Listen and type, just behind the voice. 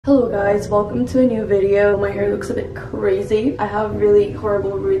Hello guys, welcome to a new video. My hair looks a bit crazy. I have really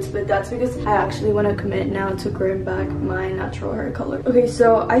horrible roots, but that's because I actually want to commit now to growing back my natural hair color. Okay,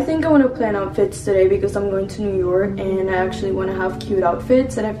 so I think I want to plan outfits today because I'm going to New York and I actually want to have cute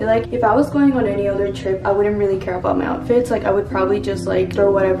outfits, and I feel like if I was going on any other trip, I wouldn't really care about my outfits. Like I would probably just like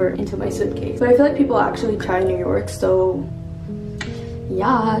throw whatever into my suitcase. But I feel like people actually try New York, so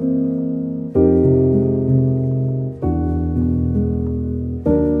yeah.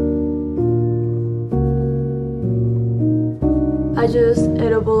 I just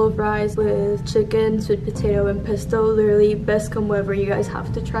ate a bowl of rice with chicken, sweet potato, and pesto. Literally best combo ever. You guys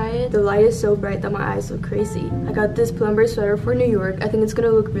have to try it. The light is so bright that my eyes look crazy. I got this plumber sweater for New York. I think it's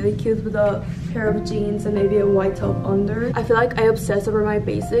gonna look really cute with a pair of jeans and maybe a white top under. I feel like I obsess over my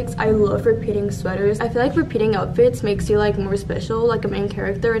basics. I love repeating sweaters. I feel like repeating outfits makes you like more special, like a main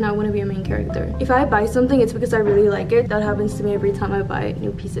character, and I want to be a main character. If I buy something, it's because I really like it. That happens to me every time I buy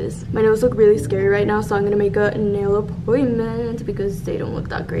new pieces. My nails look really scary right now, so I'm gonna make a nail appointment because they don't look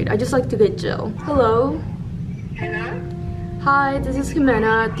that great. I just like to get gel. Hello? Hello? Hi, this is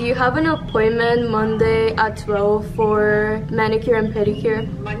Jimena. Do you have an appointment Monday at 12 for manicure and pedicure?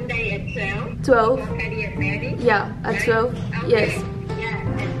 Monday at 12? 12? Okay, Yeah, at 12? Okay. Yes. Yeah,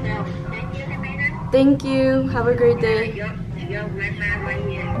 at 12. Thank you, Jimena. Thank you. Have a great day. Your grandma right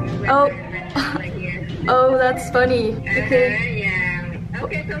here. Oh. Right here. Oh, that's funny. Okay. Yeah.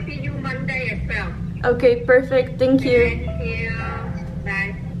 Okay, so see you Monday at 12. Okay, perfect. Thank you. Thank you.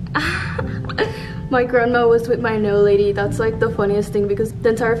 Bye. My grandma was with my nail lady. That's like the funniest thing because the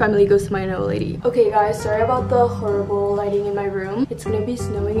entire family goes to my nail lady. Okay guys, sorry about the horrible lighting in my room. It's gonna be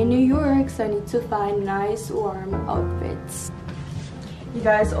snowing in New York, so I need to find nice warm outfits. You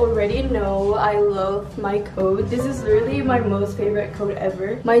guys already know I love my coat. This is literally my most favorite coat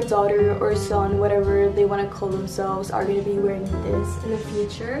ever. My daughter or son, whatever they want to call themselves, are going to be wearing this in the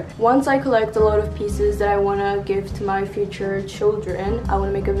future. Once I collect a lot of pieces that I want to give to my future children, I want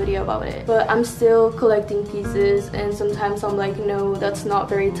to make a video about it. But I'm still collecting pieces and sometimes I'm like, no, that's not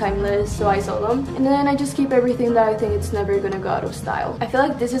very timeless, so I sell them. And then I just keep everything that I think it's never going to go out of style. I feel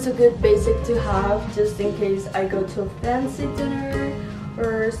like this is a good basic to have just in case I go to a fancy dinner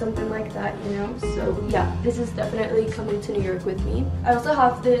or something like that, you know. So yeah, this is definitely coming to New York with me. I also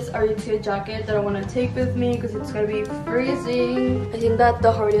have this Aritzia jacket that I want to take with me because it's gonna be freezing. I think that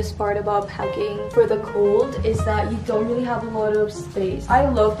the hardest part about packing for the cold is that you don't really have a lot of space. I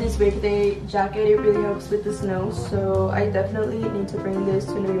love this Wake Day jacket. It really helps with the snow, so I definitely need to bring this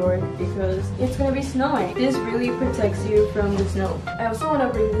to New York because it's gonna be snowing. This really protects you from the snow. I also want to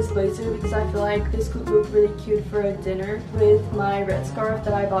bring this blazer because I feel like this could look really cute for a dinner with my red scarf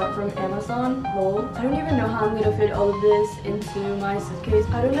that I bought from Amazon. Lol. I don't even know how I'm gonna fit all of this into my suitcase.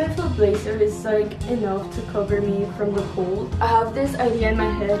 I don't know if a blazer is like enough to cover me from the cold. I have this idea in my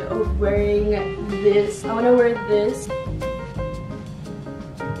head of wearing this. I want to wear this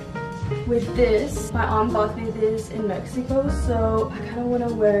with this. My aunt bought me this in Mexico, so I kind of want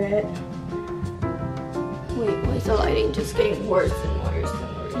to wear it. Wait, why is the lighting just getting worse and worse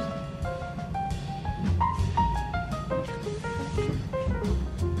and worse?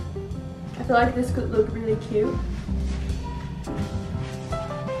 I feel like this could look really cute.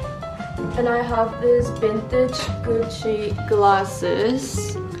 And I have this vintage Gucci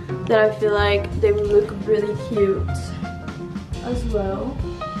glasses that I feel like they would look really cute as well.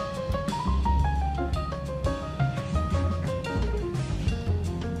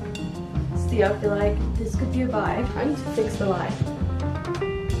 See, I feel like this could be a vibe. I need to fix the light.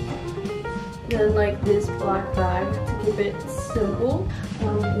 Then like this black bag to keep it simple.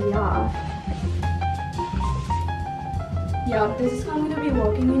 Yeah, this is how I'm gonna be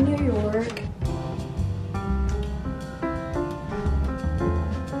walking in New York.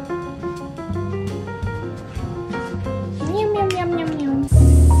 Yum, yum, yum, yum, yum.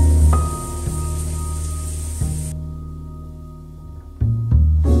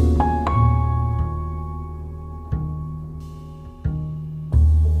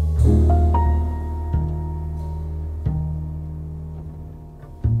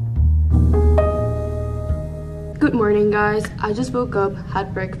 Good morning guys, I just woke up,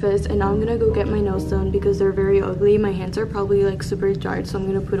 had breakfast, and now I'm gonna go get my nails done because they're very ugly. My hands are probably like super dried, so I'm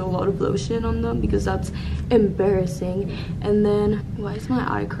gonna put a lot of lotion on them because that's embarrassing. And then, why is my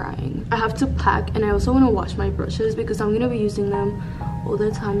eye crying? I have to pack, and I also want to wash my brushes because I'm gonna be using them all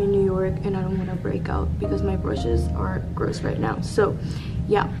the time in New York and I don't want to break out because my brushes are gross right now. So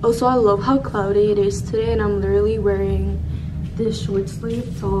yeah, also I love how cloudy it is today and I'm literally wearing this short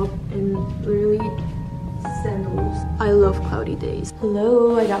sleeve top and literally sandals. I love cloudy days.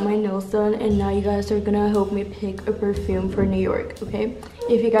 Hello, I got my nails done and now you guys are gonna help me pick a perfume for New York, okay?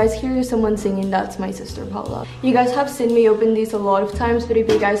 If you guys hear someone singing, that's my sister Paula. You guys have seen me open these a lot of times, but if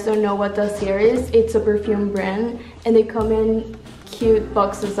you guys don't know what Dossier is, it's a perfume brand and they come in cute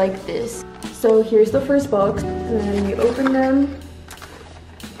boxes like this. So here's the first box, and then you open them.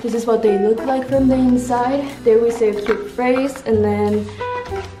 This is what they look like from the inside. There we say a cute phrase, and then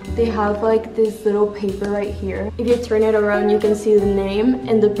they have like this little paper right here. If you turn it around, you can see the name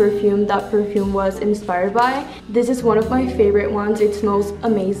and the perfume that perfume was inspired by. This is one of my favorite ones. It smells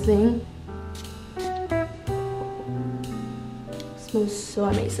amazing. It smells so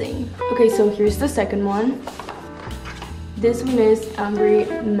amazing. Okay, so here's the second one. This one is Ambre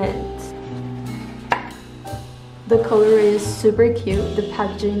Mint. The color is super cute, the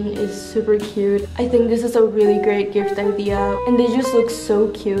packaging is super cute. I think this is a really great gift idea, and they just look so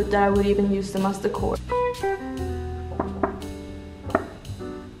cute that I would even use them as decor.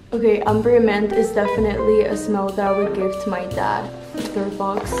 Okay, Ambre Mint is definitely a smell that I would give to my dad. Third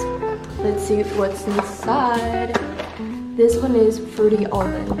box. Let's see what's inside. This one is Fruity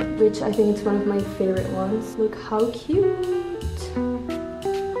Almond, which I think is one of my favorite ones. Look how cute.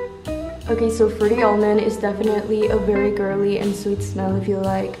 Okay, so Fruity Almond is definitely a very girly and sweet smell if you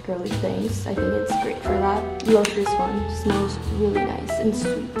like girly things. I think it's great for that. Love this one. It smells really nice and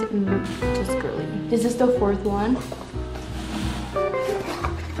sweet and just girly. This is the fourth one.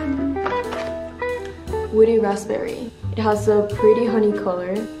 Woody Raspberry. It has a pretty honey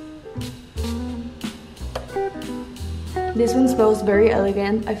color. This one smells very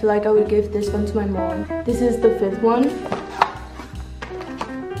elegant. I feel like I would give this one to my mom. This is the fifth one.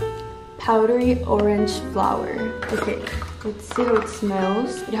 Powdery Orange Flower. Okay, let's see how it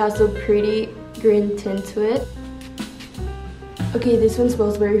smells. It has a pretty green tint to it. Okay, this one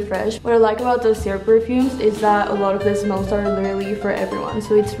smells very fresh. What I like about Dossier perfumes is that a lot of the smells are literally for everyone,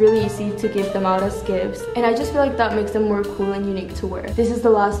 so it's really easy to give them out as gifts, and I just feel like that makes them more cool and unique to wear. This is the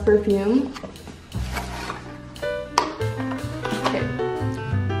last perfume.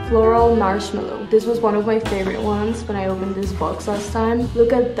 Floral Marshmallow. This was one of my favorite ones when I opened this box last time.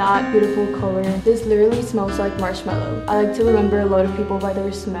 Look at that beautiful color. This literally smells like marshmallow. I like to remember a lot of people by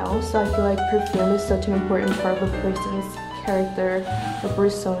their smell, so I feel like perfume is such an important part of a person's character or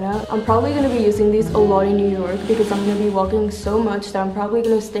persona. I'm probably going to be using these a lot in New York because I'm going to be walking so much that I'm probably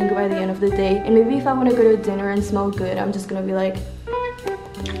going to stink by the end of the day. And maybe if I want to go to dinner and smell good, I'm just going to be like,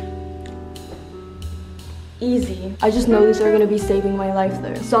 easy. I just know these are gonna be saving my life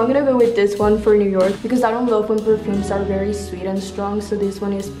there. So I'm gonna go with this one for New York because I don't love when perfumes are very sweet and strong, so this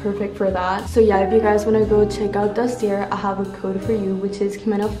one is perfect for that. So yeah, if you guys wanna go check out Dossier, I have a code for you, which is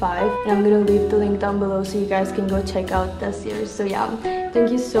Jimena5, and I'm gonna leave the link down below so you guys can go check out Dossier. So yeah,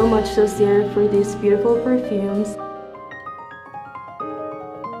 thank you so much Dossier for these beautiful perfumes.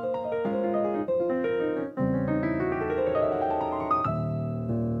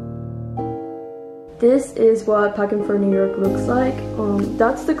 This is what packing for New York looks like.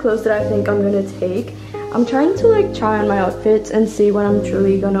 That's the clothes that I think I'm gonna take. I'm trying to like try on my outfits and see what I'm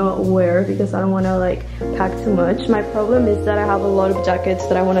truly gonna wear because I don't wanna like pack too much. My problem is that I have a lot of jackets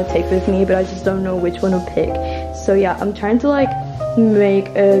that I wanna take with me, but I just don't know which one to pick. So yeah, I'm trying to like make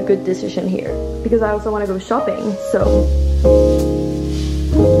a good decision here because I also wanna go shopping, so.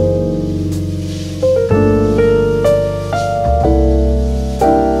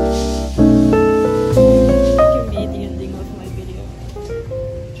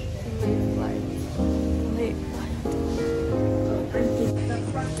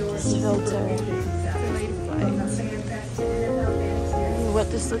 What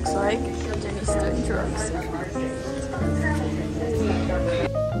this looks like. Jenny's doing drugs.